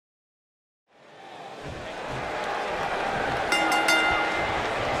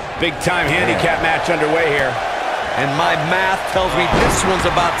Big-time handicap match underway here. And my math tells me this one's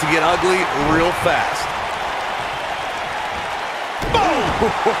about to get ugly real fast.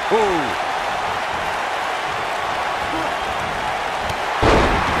 Boom!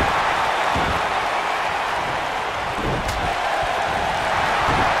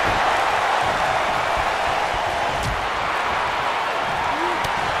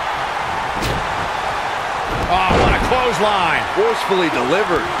 Oh, what a clothesline. Forcefully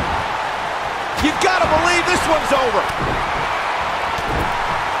delivered. You've got to believe this one's over.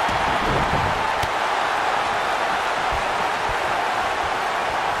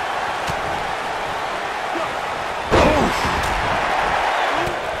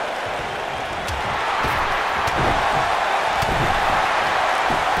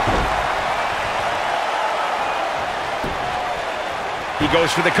 He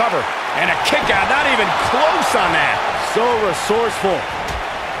goes for the cover. And a kick out, not even close on that. So resourceful.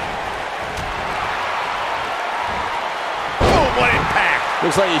 Oh, what impact.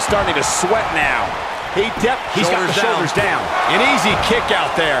 Looks like he's starting to sweat now. He's got the shoulders down. An easy kick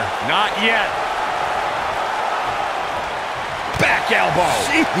out there. Not yet. Back elbow.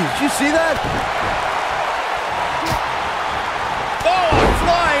 Jeez, did you see that? Oh, a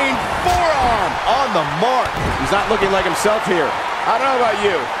flying forearm. On the mark. He's not looking like himself here. I don't know about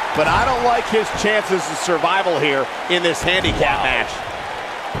you, but I don't like his chances of survival here in this handicap match.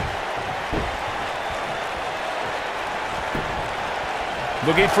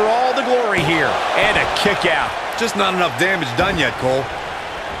 Looking for all the glory here. And a kick out. Just not enough damage done yet, Cole.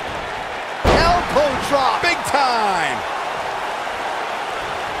 Elbow drop. Big time.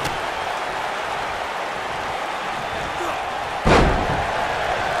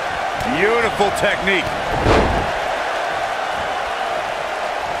 Beautiful technique.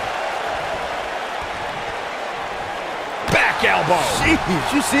 Back elbow. Jeez,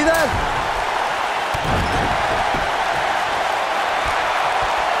 did you see that?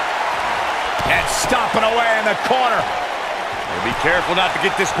 And stomping away in the corner. Be careful not to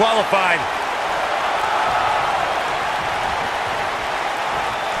get disqualified.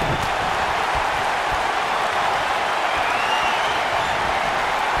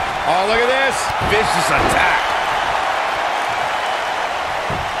 Oh, look at this. Vicious attack.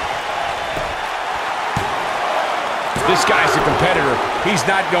 This guy's a competitor. He's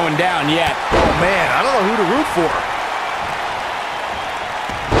not going down yet. Oh, man, I don't know who to root for.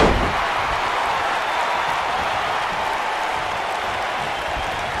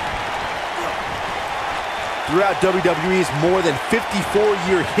 Throughout WWE's more than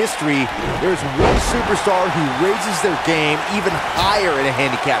 54-year history, there's one superstar who raises their game even higher in a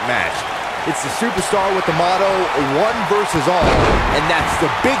handicap match. It's the superstar with the motto, one versus all, and that's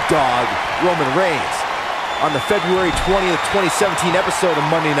the big dog, Roman Reigns. On the February 20th, 2017 episode of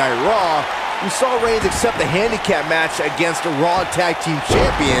Monday Night Raw, we saw Reigns accept the handicap match against Raw Tag Team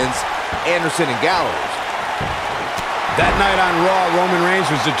Champions, Anderson and Gallows. That night on Raw, Roman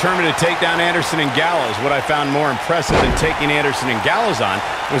Reigns was determined to take down Anderson and Gallows. What I found more impressive than taking Anderson and Gallows on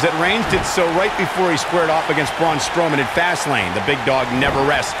was that Reigns did so right before he squared off against Braun Strowman in Fastlane. The big dog never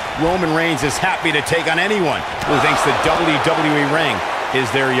rests. Roman Reigns is happy to take on anyone who thinks the WWE ring is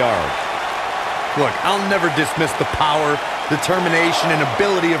their yard. Look, I'll never dismiss the power, determination, and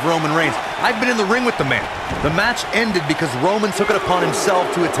ability of Roman Reigns. I've been in the ring with the man. The match ended because Roman took it upon himself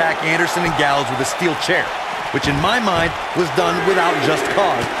to attack Anderson and Gallows with a steel chair, which in my mind was done without just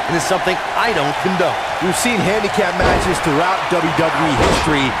cause and is something I don't condone. We've seen handicap matches throughout WWE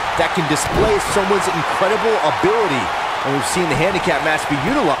history that can display someone's incredible ability, and we've seen the handicap match be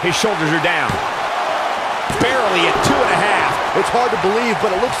utilized. His shoulders are down. Barely at 2.5. It's hard to believe,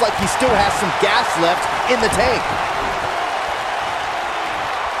 but it looks like he still has some gas left in the tank.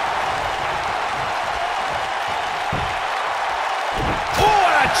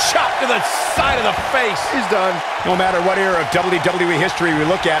 Chop to the side of the face. He's done. No matter what era of WWE history we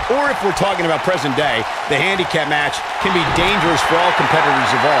look at, or if we're talking about present day, the handicap match can be dangerous for all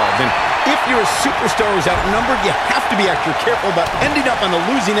competitors involved. And if you're a superstar who's outnumbered, you have to be extra careful about ending up on the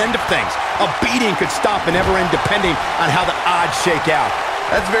losing end of things. A beating could stop and never end depending on how the odds shake out.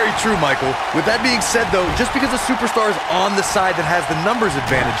 That's very true, Michael. With that being said, though, just because a superstar is on the side that has the numbers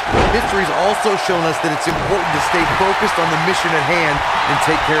advantage, history's also shown us that it's important to stay focused on the mission at hand and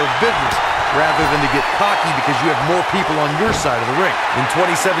take care of business, rather than to get cocky because you have more people on your side of the ring. In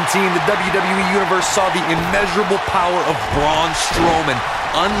 2017, the WWE Universe saw the immeasurable power of Braun Strowman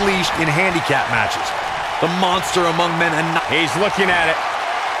unleashed in handicap matches. The monster among men and... He's looking at it.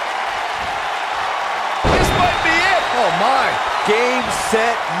 This might be it. Oh, my. Game,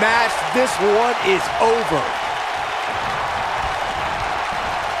 set, match. This one is over.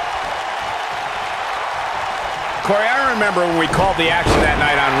 Corey, I remember when we called the action that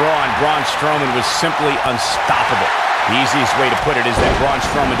night on Raw, and Braun Strowman was simply unstoppable. The easiest way to put it is that Braun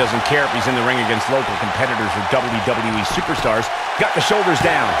Strowman doesn't care if he's in the ring against local competitors or WWE superstars. Got the shoulders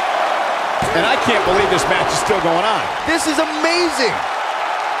down. And I can't believe this match is still going on. This is amazing.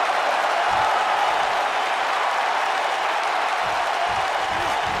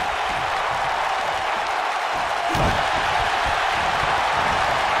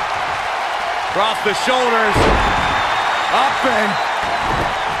 Across the shoulders. Up and...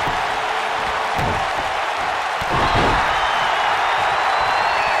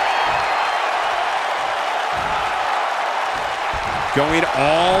 Going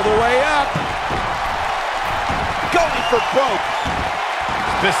all the way up. Going for broke.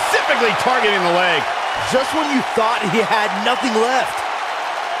 Specifically targeting the leg. Just when you thought he had nothing left.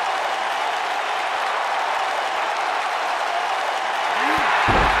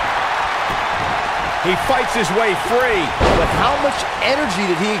 He fights his way free. But how much energy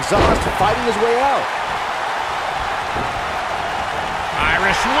did he exhaust fighting his way out?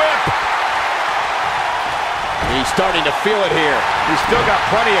 Irish whip. He's starting to feel it here. He's still got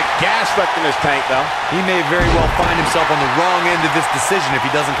plenty of gas left in his tank, though. He may very well find himself on the wrong end of this decision if he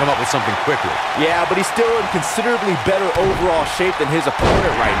doesn't come up with something quickly. Yeah, but he's still in considerably better overall shape than his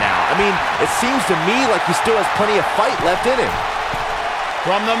opponent right now. I mean, it seems to me like he still has plenty of fight left in him.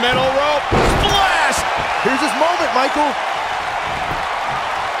 From the middle rope. Splash! Here's his moment, Michael.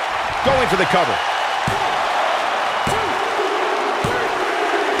 Going for the cover.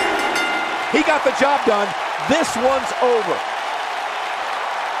 He got the job done. This one's over.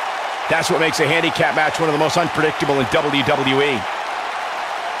 That's what makes a handicap match one of the most unpredictable in WWE.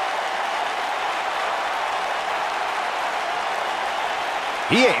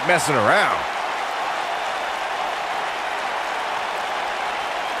 He ain't messing around.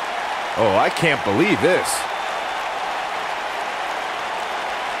 Oh, I can't believe this.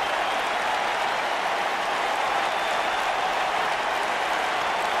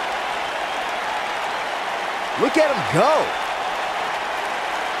 Look at him go.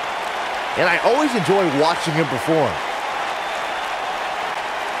 And I always enjoy watching him perform.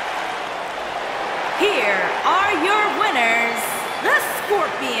 Here are your winners, the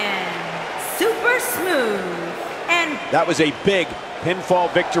Scorpion, Super Smooth, and... That was a big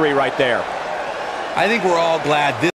pinfall victory right there. I think we're all glad this